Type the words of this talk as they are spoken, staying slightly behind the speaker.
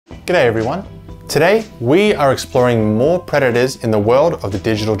G'day everyone. Today, we are exploring more predators in the world of the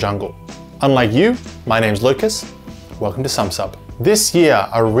digital jungle. Unlike you, my name's Lucas. Welcome to Sumsub. This year,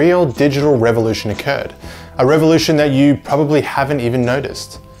 a real digital revolution occurred. A revolution that you probably haven't even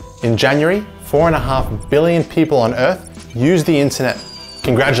noticed. In January, 4.5 billion people on Earth used the internet.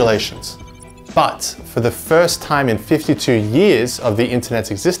 Congratulations. But for the first time in 52 years of the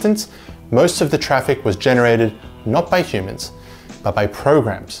internet's existence, most of the traffic was generated not by humans, but by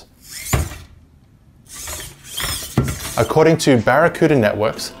programs. According to Barracuda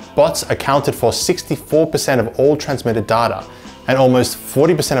networks, bots accounted for 64% of all transmitted data, and almost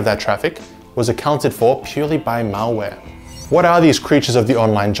 40% of that traffic was accounted for purely by malware. What are these creatures of the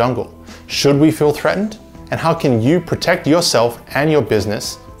online jungle? Should we feel threatened? And how can you protect yourself and your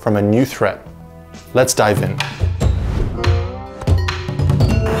business from a new threat? Let's dive in.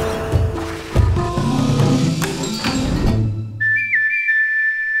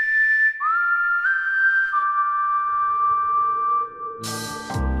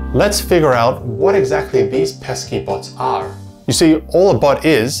 Let's figure out what exactly these pesky bots are. You see, all a bot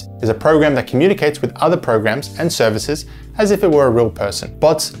is a program that communicates with other programs and services as if it were a real person.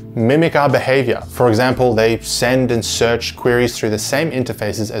 Bots mimic our behavior. For example, they send and search queries through the same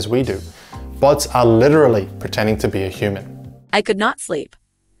interfaces as we do. Bots are literally pretending to be a human. I could not sleep.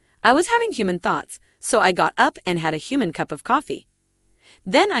 I was having human thoughts, so I got up and had a human cup of coffee.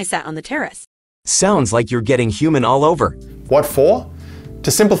 Then I sat on the terrace. Sounds like you're getting human all over. What for? To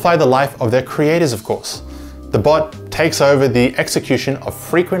simplify the life of their creators, of course. The bot takes over the execution of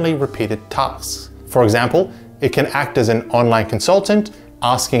frequently repeated tasks. For example, it can act as an online consultant,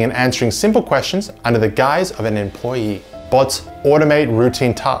 asking and answering simple questions under the guise of an employee. Bots automate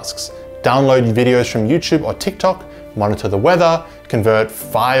routine tasks, download videos from YouTube or TikTok, monitor the weather, convert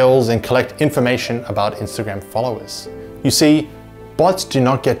files, and collect information about Instagram followers. You see, bots do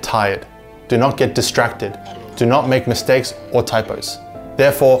not get tired, do not get distracted, do not make mistakes or typos.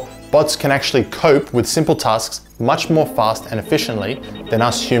 Therefore, bots can actually cope with simple tasks much more fast and efficiently than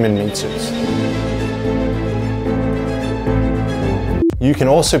us human meat suits. You can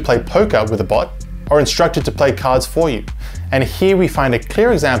also play poker with a bot or instruct it to play cards for you. And here we find a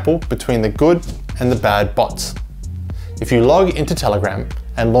clear example between the good and the bad bots. If you log into Telegram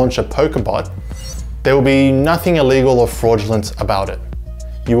and launch a poker bot, there will be nothing illegal or fraudulent about it.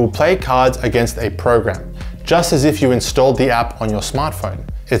 You will play cards against a program, just as if you installed the app on your smartphone.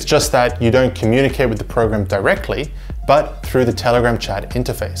 It's just that you don't communicate with the program directly, but through the Telegram chat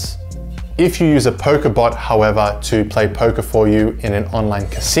interface. If you use a poker bot, however, to play poker for you in an online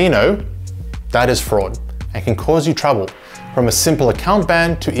casino, that is fraud and can cause you trouble, from a simple account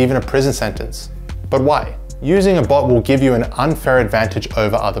ban to even a prison sentence. But why? Using a bot will give you an unfair advantage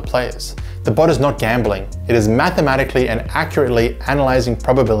over other players. The bot is not gambling. It is mathematically and accurately analyzing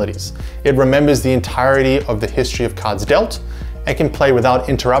probabilities. It remembers the entirety of the history of cards dealt and can play without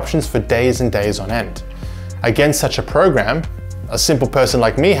interruptions for days and days on end. Against such a program, a simple person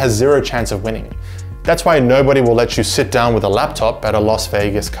like me has zero chance of winning. That's why nobody will let you sit down with a laptop at a Las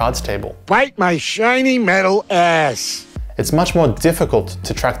Vegas cards table. Bite my shiny metal ass. It's much more difficult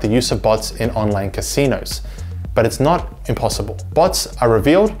to track the use of bots in online casinos, but it's not impossible. Bots are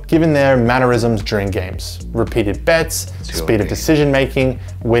revealed given their mannerisms during games, repeated bets, speed of decision making,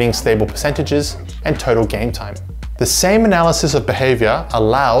 winning stable percentages, and total game time. The same analysis of behavior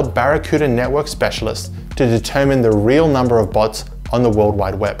allowed Barracuda network specialists to determine the real number of bots on the World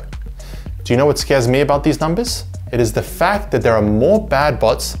Wide Web. Do you know what scares me about these numbers? It is the fact that there are more bad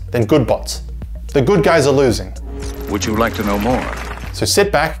bots than good bots. The good guys are losing. Would you like to know more? So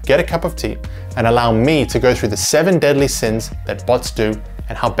sit back, get a cup of tea, and allow me to go through the 7 deadly sins that bots do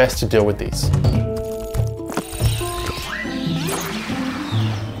and how best to deal with these.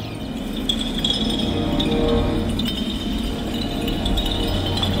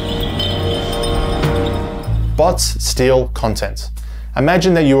 Bots steal content.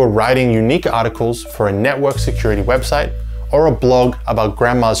 Imagine that you are writing unique articles for a network security website or a blog about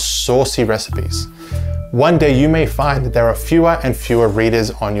grandma's saucy recipes. One day you may find that there are fewer and fewer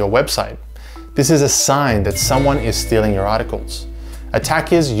readers on your website. This is a sign that someone is stealing your articles.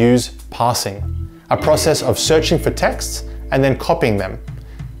 Attackers use parsing, a process of searching for texts and then copying them.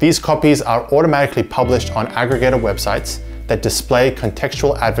 These copies are automatically published on aggregator websites that display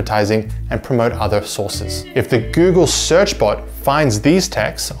contextual advertising and promote other sources. If the Google search bot finds these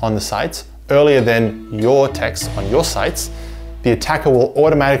texts on the sites earlier than your texts on your sites, the attacker will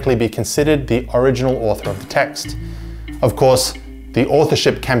automatically be considered the original author of the text. Of course, the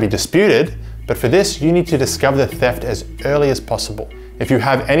authorship can be disputed, but for this, you need to discover the theft as early as possible. If you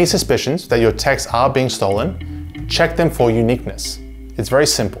have any suspicions that your texts are being stolen, check them for uniqueness. It's very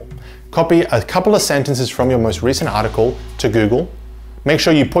simple. Copy a couple of sentences from your most recent article to Google. Make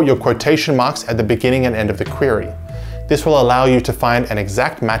sure you put your quotation marks at the beginning and end of the query. This will allow you to find an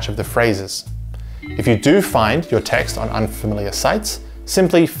exact match of the phrases. If you do find your text on unfamiliar sites,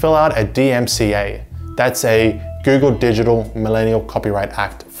 simply fill out a DMCA. That's a Google Digital Millennial Copyright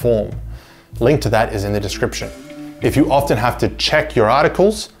Act form. Link to that is in the description. If you often have to check your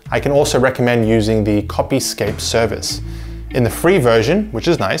articles, I can also recommend using the Copyscape service. In the free version, which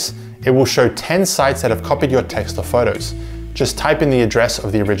is nice, it will show 10 sites that have copied your text or photos. Just type in the address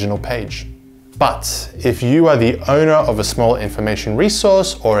of the original page. But if you are the owner of a small information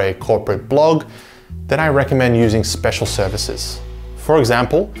resource or a corporate blog, then I recommend using special services. For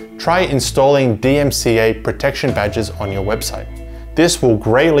example, try installing DMCA protection badges on your website. This will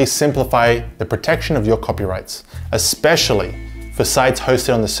greatly simplify the protection of your copyrights, especially for sites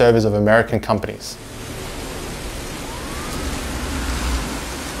hosted on the servers of American companies.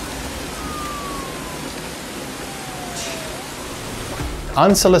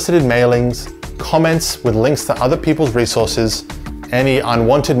 Unsolicited mailings, comments with links to other people's resources, any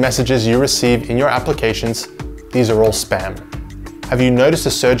unwanted messages you receive in your applications, these are all spam. Have you noticed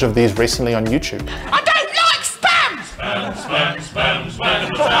a surge of these recently on YouTube? I don't like spam! Spam, spam, spam,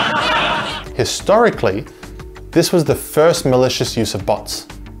 spam, spam. Historically, this was the first malicious use of bots.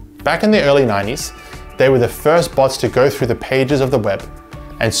 Back in the early 90s, they were the first bots to go through the pages of the web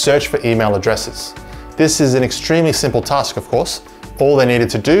and search for email addresses. This is an extremely simple task, of course. All they needed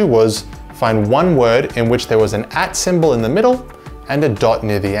to do was find one word in which there was an @ symbol in the middle and a dot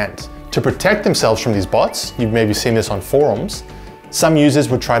near the end. To protect themselves from these bots, you've maybe seen this on forums, some users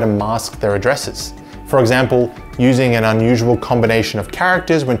would try to mask their addresses. For example, using an unusual combination of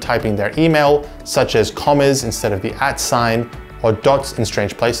characters when typing their email, such as commas instead of the @ sign, or dots in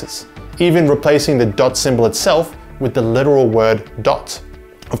strange places. Even replacing the dot symbol itself with the literal word dot.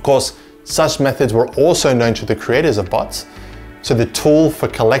 Of course, such methods were also known to the creators of bots, so the tool for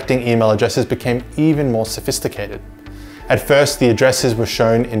collecting email addresses became even more sophisticated. At first, the addresses were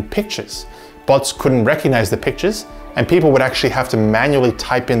shown in pictures. Bots couldn't recognize the pictures, and people would actually have to manually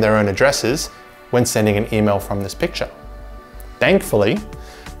type in their own addresses when sending an email from this picture. Thankfully,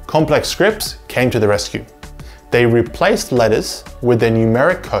 complex scripts came to the rescue. They replaced letters with their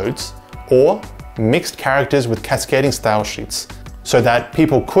numeric codes or mixed characters with cascading style sheets so that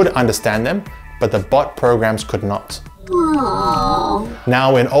people could understand them, but the bot programs could not.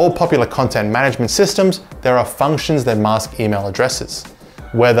 Now, in all popular content management systems, there are functions that mask email addresses.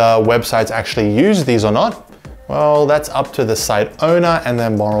 Whether websites actually use these or not, well, that's up to the site owner and their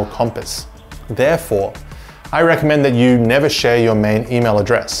moral compass. Therefore, I recommend that you never share your main email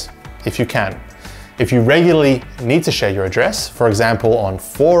address, if you can. If you regularly need to share your address, for example on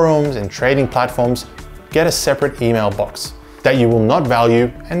forums and trading platforms, get a separate email box that you will not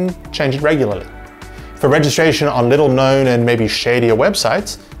value and change it regularly. For registration on little known and maybe shadier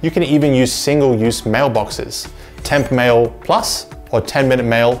websites, you can even use single-use mailboxes. Temp Mail Plus or 10-minute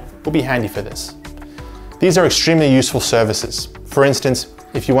mail will be handy for this. These are extremely useful services. For instance,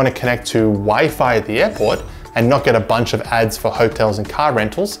 if you want to connect to Wi-Fi at the airport and not get a bunch of ads for hotels and car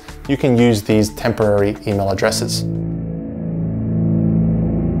rentals, you can use these temporary email addresses.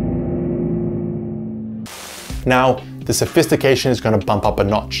 Now, the sophistication is going to bump up a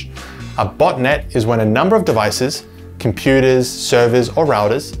notch. A botnet is when a number of devices, computers, servers, or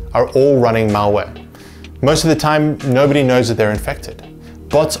routers are all running malware. Most of the time, nobody knows that they're infected.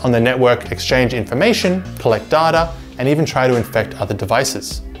 Bots on the network exchange information, collect data, and even try to infect other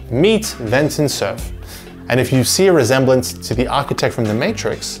devices. Meet Venton Cerf. And if you see a resemblance to the architect from The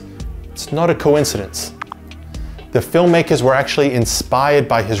Matrix, it's not a coincidence. The filmmakers were actually inspired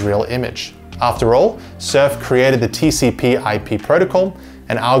by his real image. After all, Cerf created the TCP/IP protocol,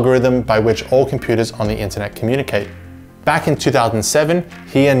 an algorithm by which all computers on the internet communicate. Back in 2007,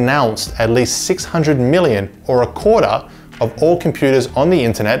 he announced at least 600 million, or a quarter, of all computers on the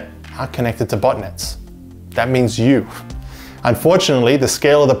internet are connected to botnets. That means you. Unfortunately, the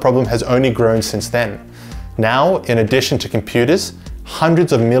scale of the problem has only grown since then. Now, in addition to computers,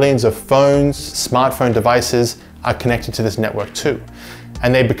 hundreds of millions of phones, smartphone devices are connected to this network too,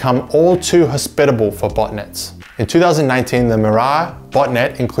 and they become all too hospitable for botnets. In 2019, the Mirai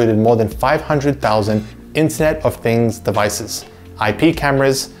botnet included more than 500,000 Internet of Things devices, IP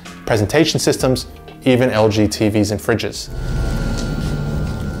cameras, presentation systems, even LG TVs and fridges.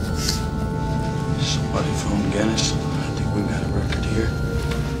 Somebody phoned Guinness. I think we've got a record here.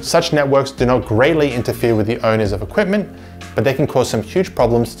 Such networks do not greatly interfere with the owners of equipment, but they can cause some huge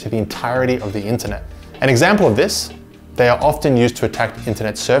problems to the entirety of the internet. An example of this, they are often used to attack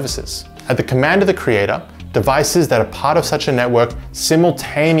internet services. At the command of the creator, Devices that are part of such a network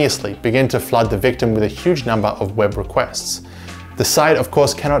simultaneously begin to flood the victim with a huge number of web requests. The site, of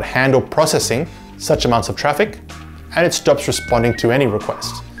course, cannot handle processing such amounts of traffic, and it stops responding to any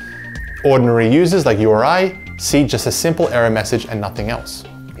request. Ordinary users like you or I see just a simple error message and nothing else.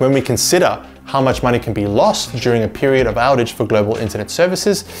 When we consider how much money can be lost during a period of outage for global internet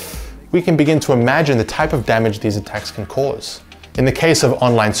services, we can begin to imagine the type of damage these attacks can cause. In the case of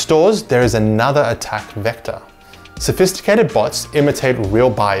online stores, there is another attack vector. Sophisticated bots imitate real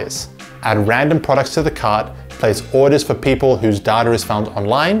buyers, add random products to the cart, place orders for people whose data is found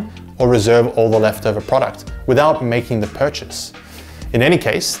online, or reserve all the leftover product without making the purchase. In any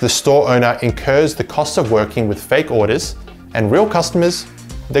case, the store owner incurs the cost of working with fake orders, and real customers,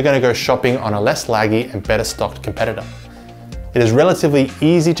 they're going to go shopping on a less laggy and better stocked competitor. It is relatively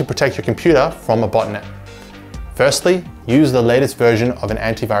easy to protect your computer from a botnet. Firstly, use the latest version of an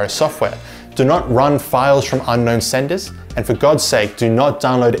antivirus software. Do not run files from unknown senders, and for God's sake, do not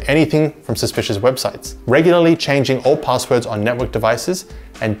download anything from suspicious websites. Regularly changing all passwords on network devices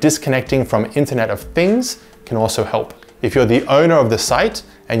and disconnecting from Internet of Things can also help. If you're the owner of the site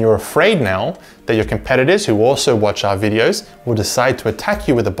and you're afraid now that your competitors who also watch our videos will decide to attack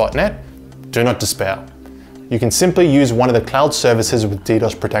you with a botnet, do not despair. You can simply use one of the cloud services with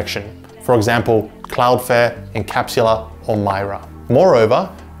DDoS protection. For example, Cloudflare, Encapsula, or Myra. Moreover,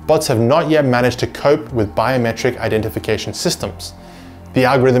 bots have not yet managed to cope with biometric identification systems. The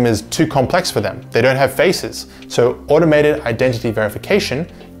algorithm is too complex for them. They don't have faces, so automated identity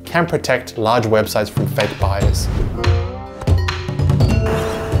verification can protect large websites from fake buyers.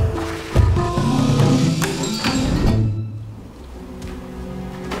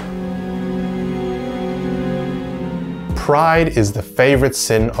 Pride is the favorite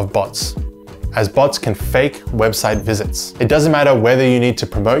sin of bots, as bots can fake website visits. It doesn't matter whether you need to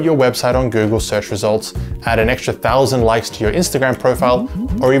promote your website on Google search results, add an extra 1,000 likes to your Instagram profile,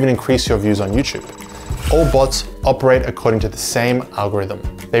 or even increase your views on YouTube. All bots operate according to the same algorithm.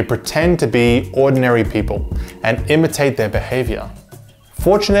 They pretend to be ordinary people and imitate their behavior.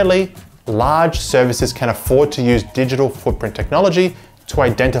 Fortunately, large services can afford to use digital footprint technology to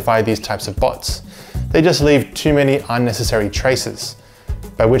identify these types of bots. They just leave too many unnecessary traces,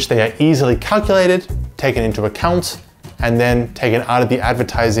 by which they are easily calculated, taken into account, and then taken out of the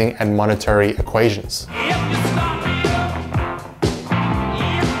advertising and monetary equations.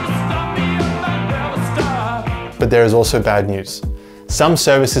 But there is also bad news. Some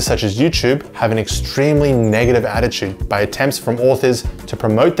services such as YouTube have an extremely negative attitude by attempts from authors to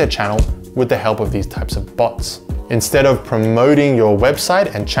promote their channel with the help of these types of bots. Instead of promoting your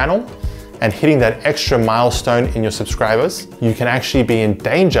website and channel, and hitting that extra milestone in your subscribers, you can actually be in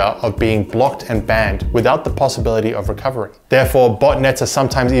danger of being blocked and banned without the possibility of recovery. Therefore, botnets are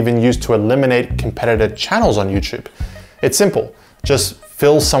sometimes even used to eliminate competitor channels on YouTube. It's simple, just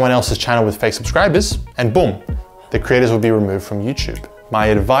fill someone else's channel with fake subscribers and boom, the creators will be removed from YouTube. My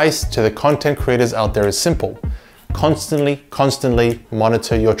advice to the content creators out there is simple. Constantly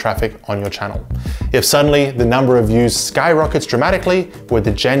monitor your traffic on your channel. If suddenly the number of views skyrockets dramatically, with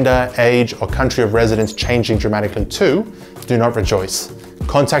the gender, age, or country of residence changing dramatically too, do not rejoice.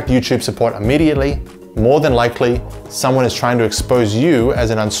 Contact YouTube support immediately. More than likely, someone is trying to expose you as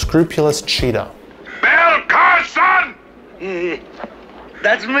an unscrupulous cheater. Bill Carson!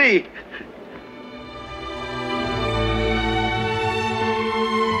 That's me.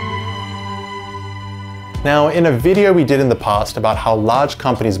 Now, in a video we did in the past about how large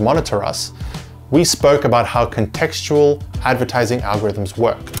companies monitor us, we spoke about how contextual advertising algorithms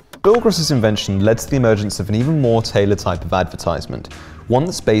work. Bill Gross's invention led to the emergence of an even more tailored type of advertisement, one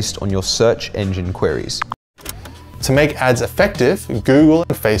that's based on your search engine queries. To make ads effective, Google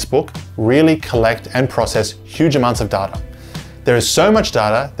and Facebook really collect and process huge amounts of data. There is so much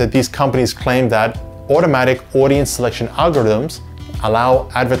data that these companies claim that automatic audience selection algorithms allow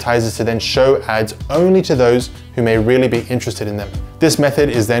advertisers to then show ads only to those who may really be interested in them. This method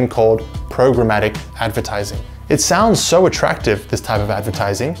is then called programmatic advertising. It sounds so attractive, this type of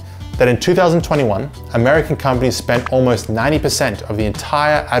advertising, that in 2021, American companies spent almost 90% of the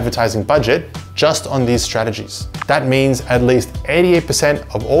entire advertising budget just on these strategies. That means at least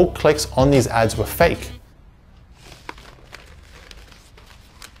 88% of all clicks on these ads were fake.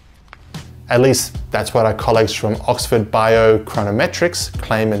 At least that's what our colleagues from Oxford Biochronometrics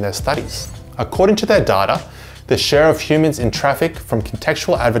claim in their studies. According to their data, the share of humans in traffic from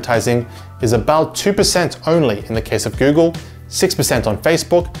contextual advertising is about 2% only in the case of Google, 6% on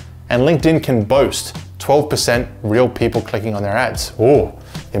Facebook, and LinkedIn can boast 12% real people clicking on their ads. Ooh,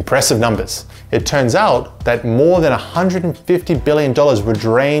 impressive numbers. It turns out that more than $150 billion were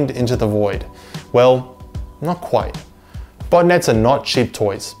drained into the void. Well, Not quite. Botnets are not cheap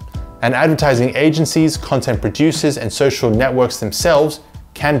toys, and advertising agencies, content producers, and social networks themselves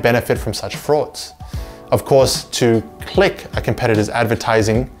can benefit from such frauds. Of course, to click a competitor's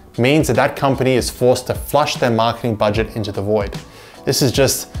advertising means that that company is forced to flush their marketing budget into the void. This is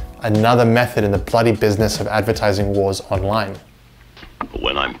just another method in the bloody business of advertising wars online. But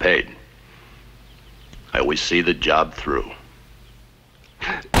when I'm paid, I always see the job through.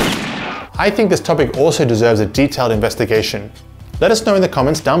 I think this topic also deserves a detailed investigation. Let us know in the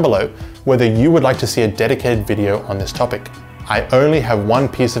comments down below whether you would like to see a dedicated video on this topic. I only have one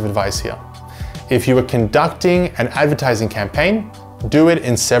piece of advice here. If you are conducting an advertising campaign, do it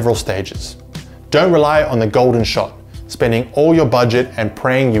in several stages. Don't rely on the golden shot, spending all your budget and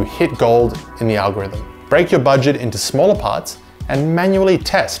praying you hit gold in the algorithm. Break your budget into smaller parts and manually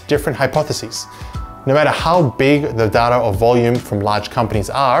test different hypotheses. No matter how big the data or volume from large companies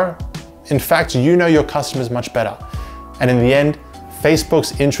are, in fact, you know your customers much better. And in the end,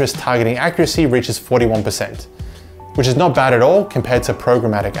 Facebook's interest targeting accuracy reaches 41%, which is not bad at all compared to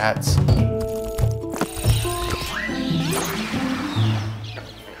programmatic ads.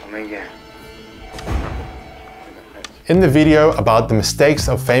 In the video about the mistakes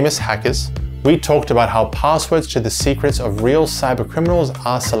of famous hackers, we talked about how passwords to the secrets of real cybercriminals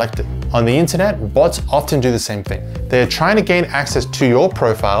are selected. On the internet, bots often do the same thing. They are trying to gain access to your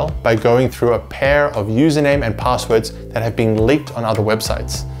profile by going through a pair of username and passwords that have been leaked on other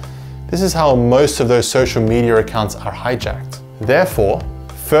websites. This is how most of those social media accounts are hijacked. Therefore,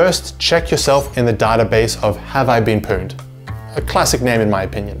 first check yourself in the database of Have I Been Pwned? A classic name in my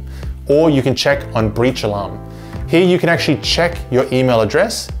opinion. Or you can check on Breach Alarm. Here you can actually check your email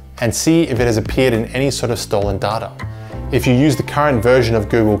address and see if it has appeared in any sort of stolen data. If you use the current version of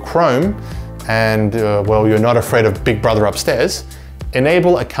Google Chrome and well, you're not afraid of Big Brother upstairs,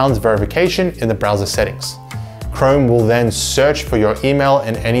 enable accounts verification in the browser settings. Chrome will then search for your email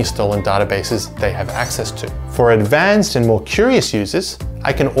and any stolen databases they have access to. For advanced and more curious users,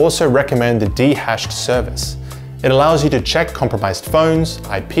 I can also recommend the dehashed service. It allows you to check compromised phones,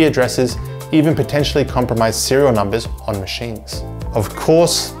 IP addresses, even potentially compromised serial numbers on machines. Of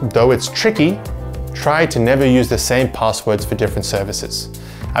course, though it's tricky, try to never use the same passwords for different services.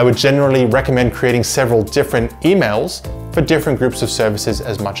 I would generally recommend creating several different emails for different groups of services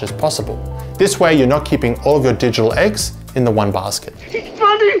as much as possible. This way you're not keeping all of your digital eggs in the one basket. It's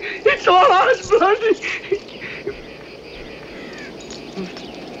funny! It's all us, funny!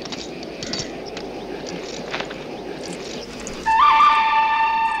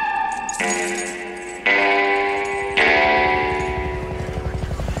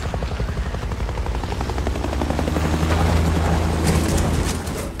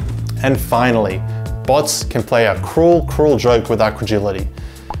 And finally, bots can play a cruel, cruel joke with our credulity.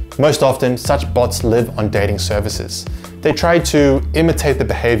 Most often, such bots live on dating services. They try to imitate the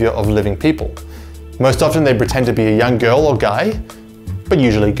behavior of living people. Most often they pretend to be a young girl or guy, but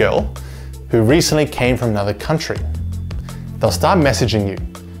usually girl, who recently came from another country. They'll start messaging you,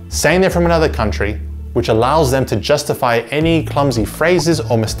 saying they're from another country, which allows them to justify any clumsy phrases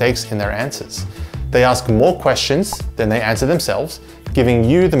or mistakes in their answers. They ask more questions than they answer themselves, giving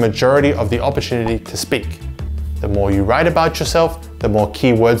you the majority of the opportunity to speak. The more you write about yourself, the more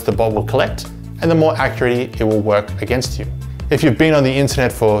keywords the bot will collect, and the more accurately it will work against you. If you've been on the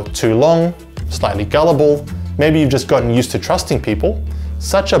internet for too long, slightly gullible, maybe you've just gotten used to trusting people,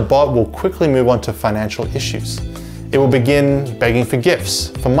 such a bot will quickly move on to financial issues. It will begin begging for gifts,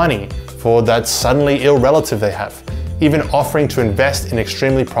 for money, for that suddenly ill relative they have, even offering to invest in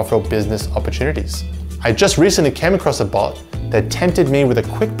extremely profitable business opportunities. I just recently came across a bot that tempted me with a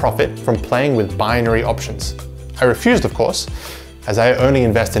quick profit from playing with binary options. I refused, of course, as I only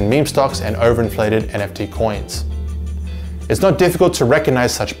invest in meme stocks and overinflated NFT coins. It's not difficult to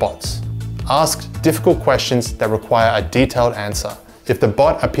recognize such bots. Ask difficult questions that require a detailed answer. If the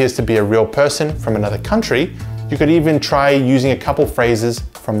bot appears to be a real person from another country, you could even try using a couple phrases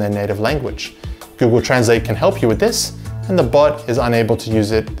from their native language. Google Translate can help you with this, and the bot is unable to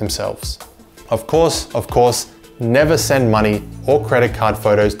use it themselves. Of course, never send money or credit card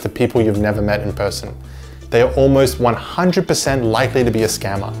photos to people you've never met in person. They are almost 100% likely to be a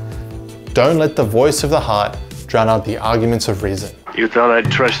scammer. Don't let the voice of the heart drown out the arguments of reason. You thought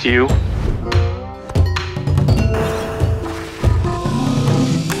I'd trust you?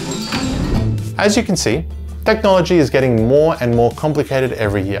 As you can see, technology is getting more and more complicated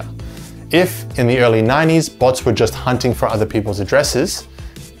every year. If in the early 90s, bots were just hunting for other people's addresses,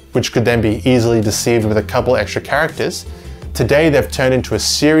 which could then be easily deceived with a couple extra characters, today they've turned into a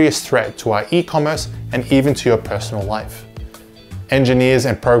serious threat to our e-commerce and even to your personal life. engineers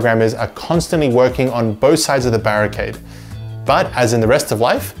and programmers are constantly working on both sides of the barricade. But as in the rest of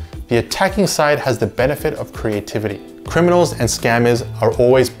life, the attacking side has the benefit of creativity. Criminals and scammers are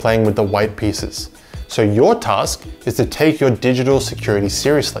always playing with the white pieces. So your task is to take your digital security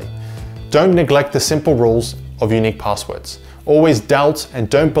seriously. Don't neglect the simple rules of unique passwords. Always doubt and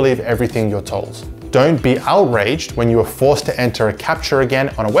don't believe everything you're told. Don't be outraged when you are forced to enter a CAPTCHA again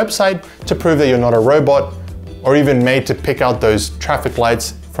on a website to prove that you're not a robot, or even made to pick out those traffic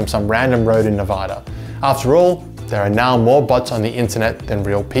lights from some random road in Nevada. After all, there are now more bots on the internet than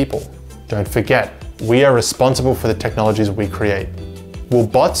real people. Don't forget, we are responsible for the technologies we create. Will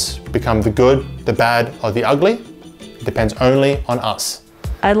bots become the good, the bad, or the ugly? It depends only on us.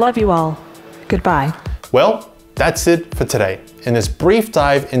 I love you all. Goodbye. Well, that's it for today, in this brief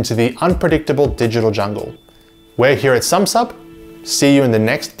dive into the unpredictable digital jungle. We're here at Sumsub. See you in the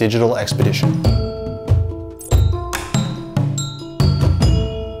next digital expedition.